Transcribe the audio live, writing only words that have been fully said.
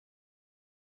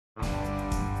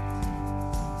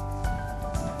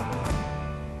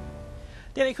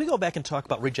Danny, can we go back and talk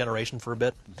about regeneration for a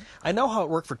bit? I know how it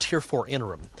worked for Tier 4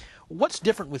 Interim. What's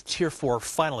different with Tier 4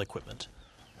 final equipment?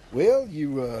 Well,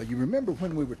 you remember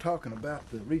when we were talking about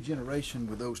the regeneration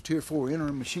with those Tier 4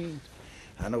 Interim machines?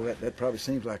 I know that probably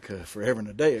seems like forever and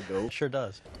a day ago. It sure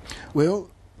does. Well,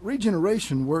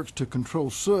 regeneration works to control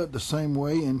soot the same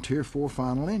way in Tier 4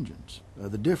 final engines.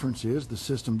 The difference is the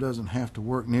system doesn't have to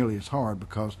work nearly as hard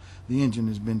because the engine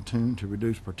has been tuned to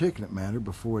reduce particulate matter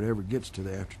before it ever gets to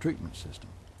the after-treatment system.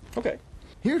 Okay.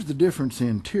 Here's the difference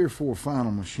in Tier 4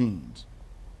 final machines.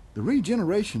 The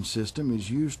regeneration system is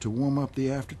used to warm up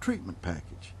the after-treatment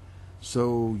package.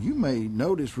 So you may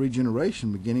notice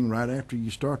regeneration beginning right after you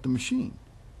start the machine.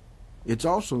 It's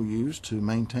also used to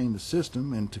maintain the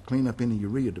system and to clean up any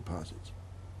urea deposits.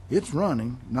 It's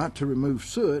running not to remove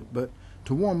soot, but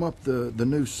to warm up the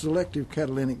new selective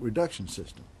catalytic reduction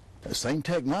system. The same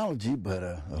technology, but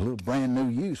a little brand new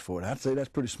use for it. I'd say that's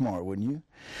pretty smart, wouldn't you?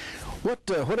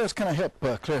 What else can I help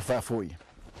clarify for you?